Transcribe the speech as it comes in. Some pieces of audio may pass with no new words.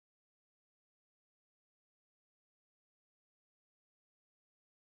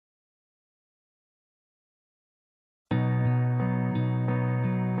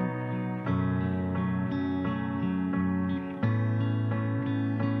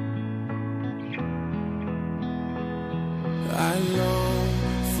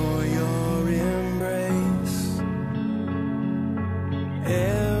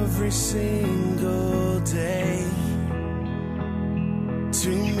single day to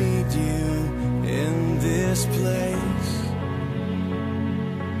meet you in this place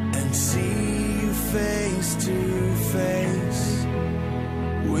and see you face to face.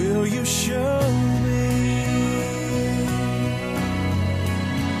 Will you show me?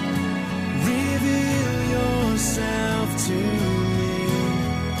 Reveal yourself to me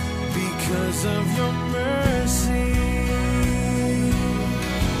because of your mercy.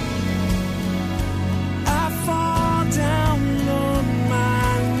 I fall down on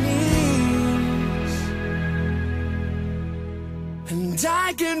my knees and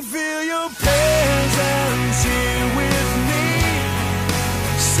I can feel your presence here with me.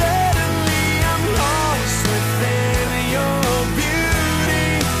 Suddenly I'm lost within your beauty,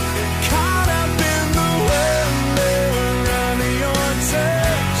 caught up in the wonder of your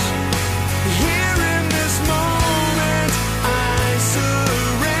touch. Here in this moment I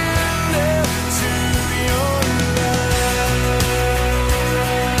surrender to your love.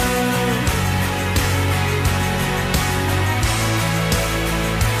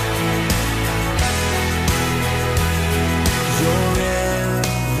 You're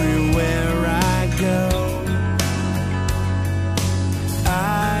everywhere I go.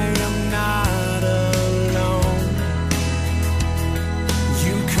 I am not alone.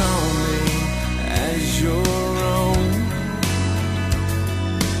 You call me as your own.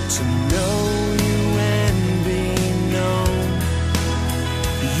 To know you and be known.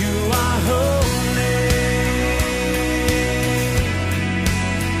 You are hope.